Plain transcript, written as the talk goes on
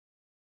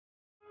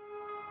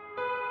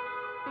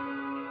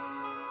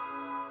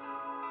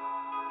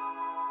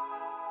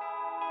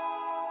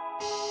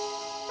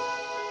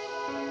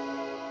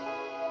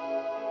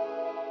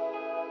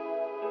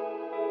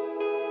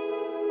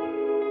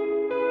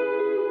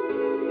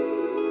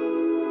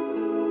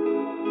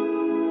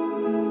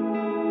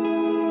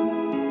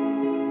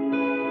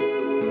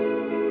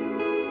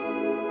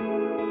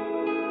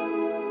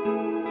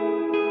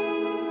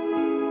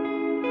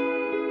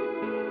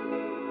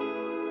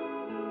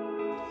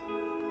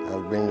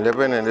I've been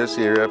living in this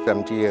area for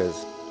 70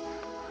 years.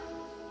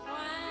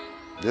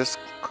 This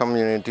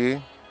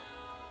community,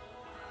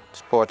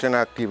 sporting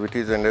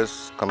activities in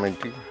this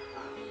community.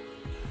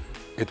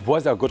 It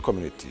was a good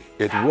community.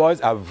 It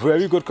was a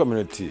very good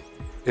community.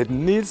 It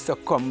needs to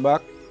come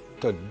back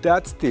to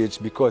that stage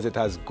because it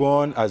has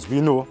gone, as we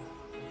know,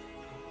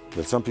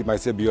 well, some people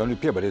might say beyond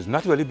repair, but it's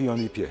not really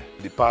beyond repair.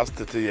 The past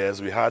 30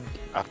 years, we had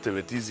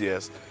activities,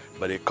 yes,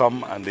 but they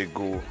come and they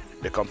go.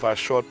 They come for a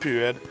short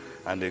period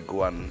and they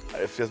go. And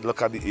if you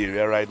look at the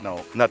area right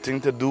now, nothing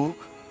to do,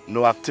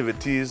 no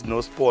activities,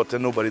 no sport,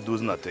 and nobody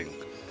does nothing.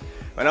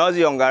 When I was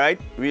younger, right,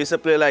 we used to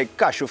play like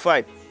cashew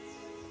fight,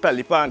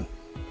 pelipan,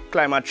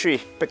 climb a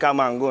tree, pick a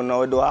mango.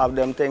 Now we don't have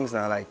them things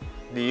now. Like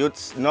the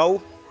youths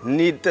now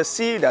need to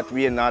see that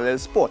we are in a little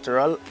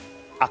sportural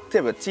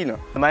activity now.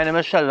 My name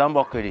is Sheldon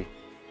Bokwedi.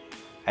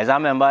 As a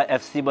member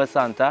of FC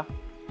Basanta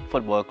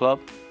Football Club.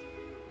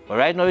 But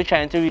right now we're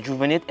trying to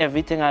rejuvenate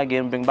everything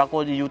again, bring back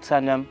all the youths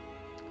and them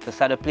to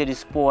start to play the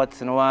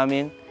sports, you know what I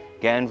mean?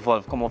 Get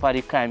involved, come off of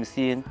the crime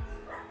scene,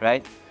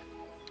 right?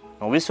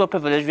 And we're so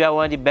privileged, we are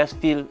one of the best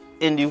fields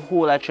in the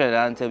whole of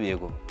Trinidad and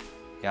Tobago.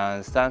 You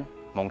understand?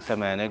 Amongst the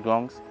many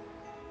grounds,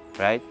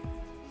 right?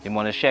 The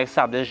monastery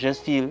established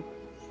this field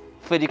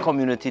for the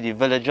community, the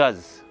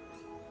villagers,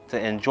 to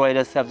enjoy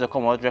themselves, to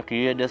come out,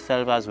 recreate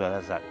themselves as well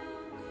as that,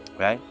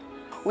 right?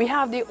 We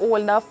have the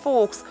older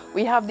folks,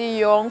 we have the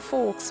young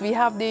folks, we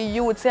have the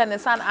youths, you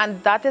understand?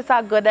 And that is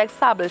a good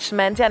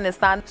establishment, you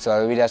understand?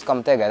 So we just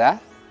come together,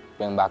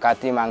 bring back a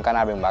team and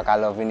can bring back a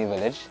love in the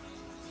village,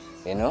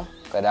 you know?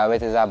 Because that's what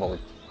it is about.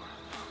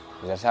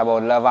 It's just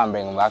about love and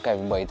bring back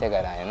everybody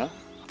together, you know?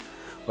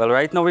 Well,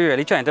 right now we're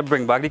really trying to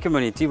bring back the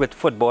community with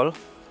football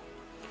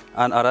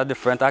and other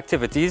different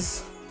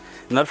activities.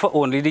 Not for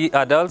only the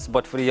adults,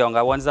 but for the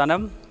younger ones and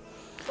them.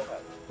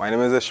 My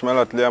name is Ishmael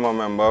Utley. I'm a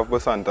member of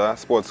Basanta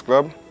Sports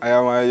Club. I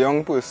am a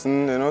young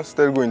person, you know,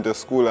 still going to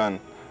school, and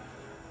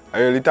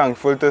I'm really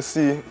thankful to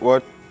see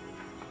what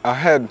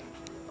ahead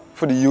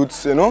for the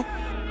youths, you know.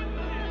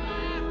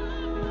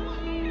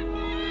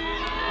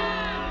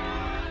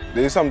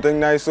 There's something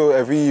nice, so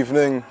every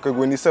evening you could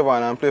go in the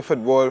savannah and play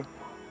football,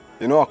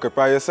 you know,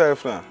 occupy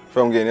yourself now,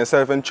 from getting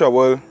yourself in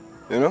trouble,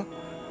 you know.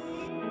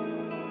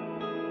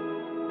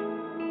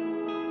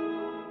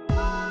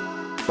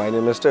 My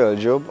name is Terrell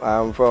Job.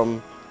 I'm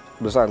from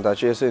Basanta,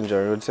 St.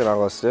 John Road, St.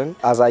 Augustine.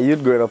 As a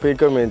youth growing up in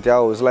community, I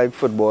always like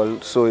football,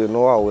 so you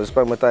know I always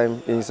spend my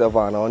time in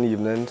savannah on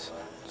evenings.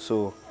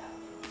 So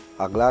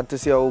I'm glad to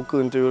see how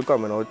country will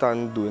coming out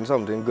and doing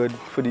something good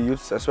for the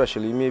youths,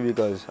 especially me,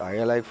 because I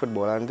really like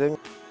football and things.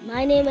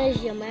 My name is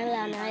Jamel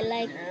and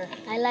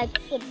I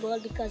like football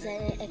because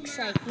of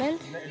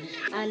excitement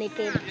and you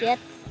can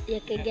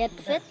get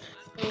fit.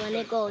 So when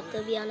you go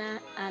to be on a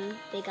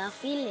bigger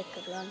field, you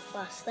could run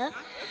faster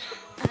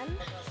and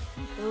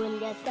you won't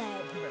get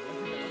tired.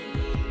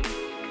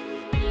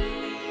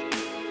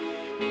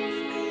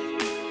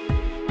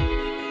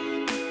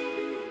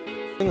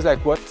 Things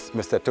like what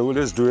Mr. Toul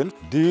is doing,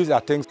 these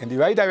are things in the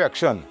right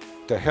direction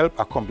to help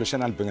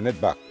accomplishing and bringing it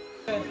back.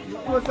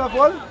 First of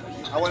all,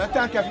 I want to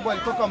thank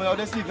everybody for coming out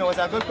this evening. It was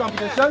a good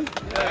competition.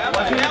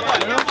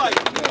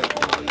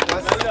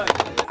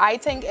 I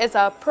think it's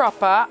a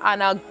proper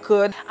and a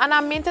good, and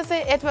I mean to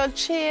say it will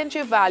change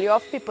the value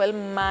of people's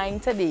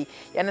mind today.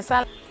 You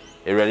understand?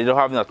 It really don't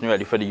have nothing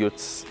ready for the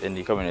youths in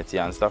the community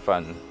and stuff,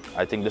 and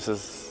I think this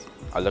is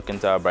a look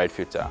into a bright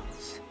future.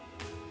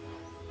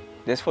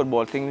 This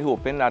football thing, we're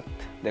hoping that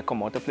they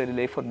come out to play the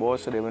day football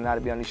so they will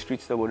not be on the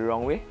streets to go the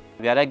wrong way.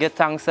 We had to get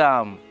thanks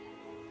the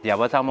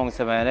Abbot amongst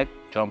the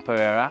John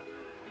Pereira,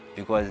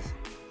 because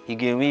he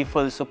gave me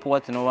full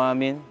support, you know what I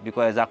mean?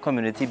 Because it's a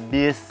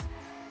community-based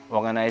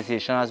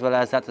organization as well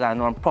as that a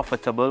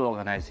non-profitable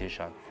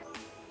organization.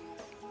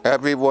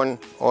 Everyone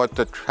ought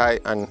to try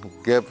and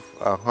give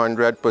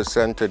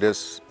 100% to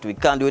this. We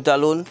can't do it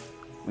alone.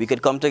 We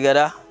could come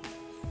together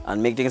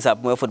and make things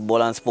happen where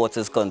football and sports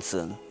is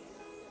concerned.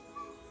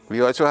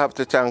 We also have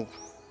to thank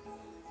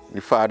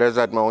the fathers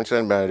at Mount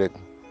St. Benedict.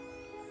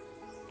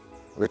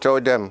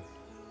 Without them,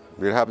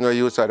 we'll have no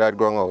use of that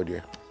going out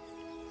there.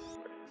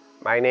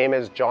 My name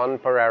is John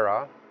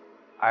Pereira.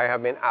 I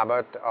have been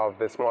abbot of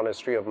this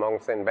monastery of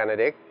Mount St.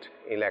 Benedict,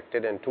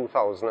 elected in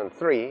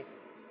 2003.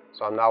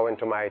 So I'm now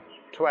into my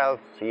 12th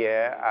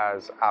year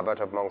as abbot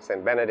of Mount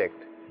St.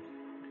 Benedict.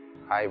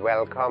 I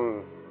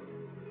welcome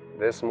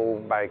this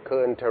move by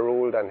Kern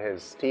Terrell and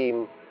his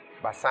team,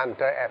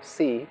 Basanta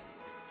FC,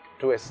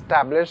 to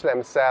establish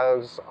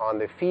themselves on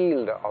the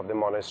field of the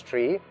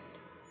monastery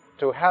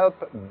to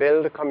help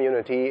build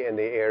community in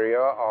the area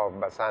of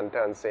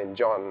Basanta and St.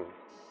 John.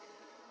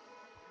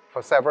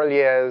 For several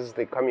years,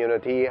 the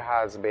community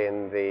has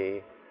been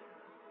the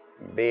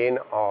bane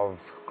of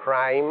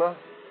crime,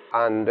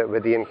 and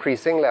with the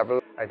increasing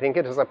level, I think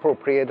it is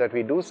appropriate that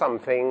we do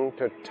something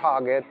to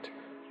target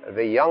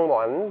the young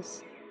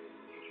ones,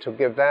 to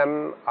give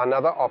them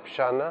another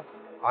option,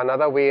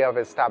 another way of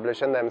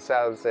establishing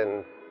themselves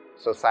in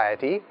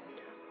society.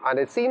 And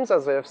it seems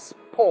as if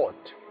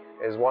sport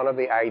is one of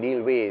the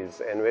ideal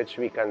ways in which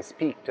we can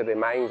speak to the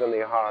minds and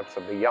the hearts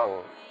of the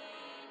young.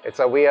 It's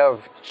a way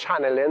of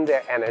channeling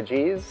their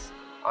energies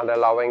and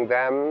allowing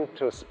them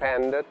to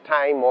spend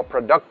time more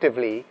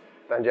productively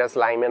than just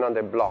lying on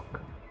the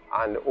block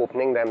and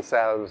opening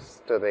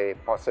themselves to the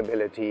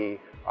possibility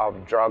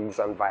of drugs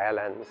and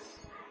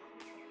violence.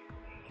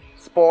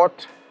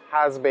 Sport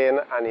has been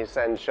an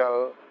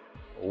essential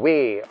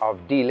way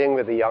of dealing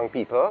with the young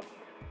people.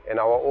 In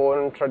our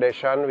own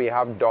tradition, we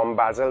have Dom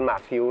Basil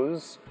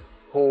Matthews,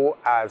 who,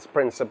 as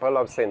principal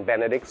of St.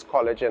 Benedict's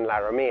College in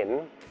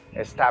Laramine,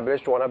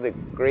 established one of the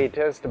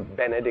greatest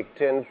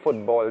Benedictine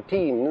football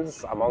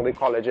teams among the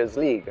colleges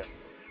league.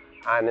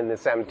 And in the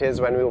 70s,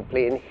 when we were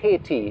playing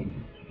Haiti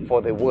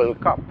for the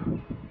World Cup,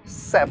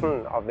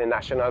 7 of the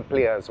national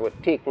players were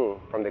taken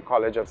from the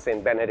College of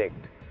St.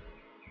 Benedict.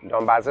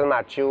 Dom Basil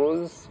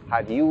Matthews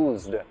had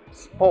used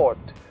sport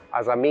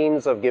as a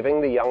means of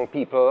giving the young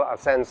people a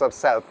sense of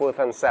self-worth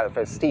and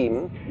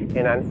self-esteem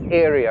in an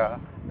area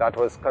that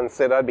was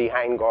considered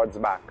behind God's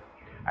back.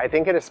 I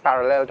think it is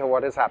parallel to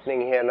what is happening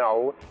here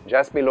now,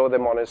 just below the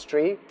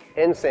monastery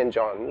in St.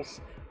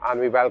 John's, and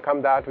we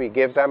welcome that. We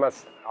give them an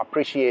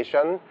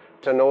appreciation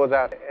to know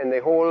that in the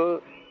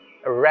whole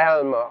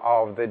realm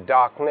of the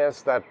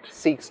darkness that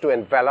seeks to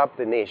envelop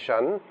the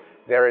nation,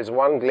 there is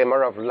one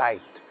glimmer of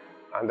light.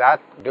 And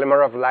that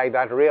glimmer of light,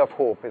 that ray of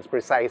hope, is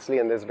precisely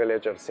in this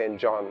village of St.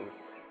 John.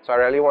 So I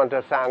really want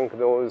to thank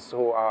those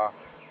who are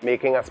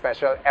making a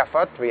special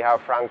effort. We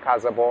have Frank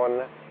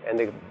Casabon in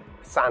the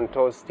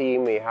Santos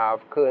team. We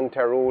have Kern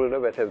Terul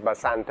with his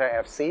Basanta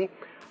FC.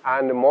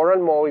 And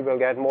more, we will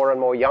get more and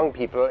more young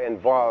people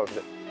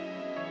involved.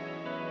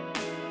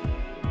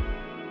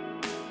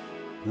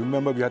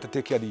 Remember, we have to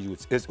take care of the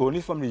youths. It's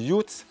only from the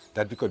youths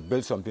that we could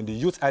build something. The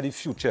youths are the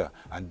future,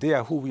 and they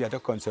are who we have to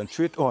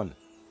concentrate on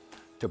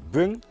to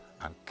bring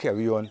and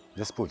carry on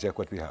this project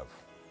what we have.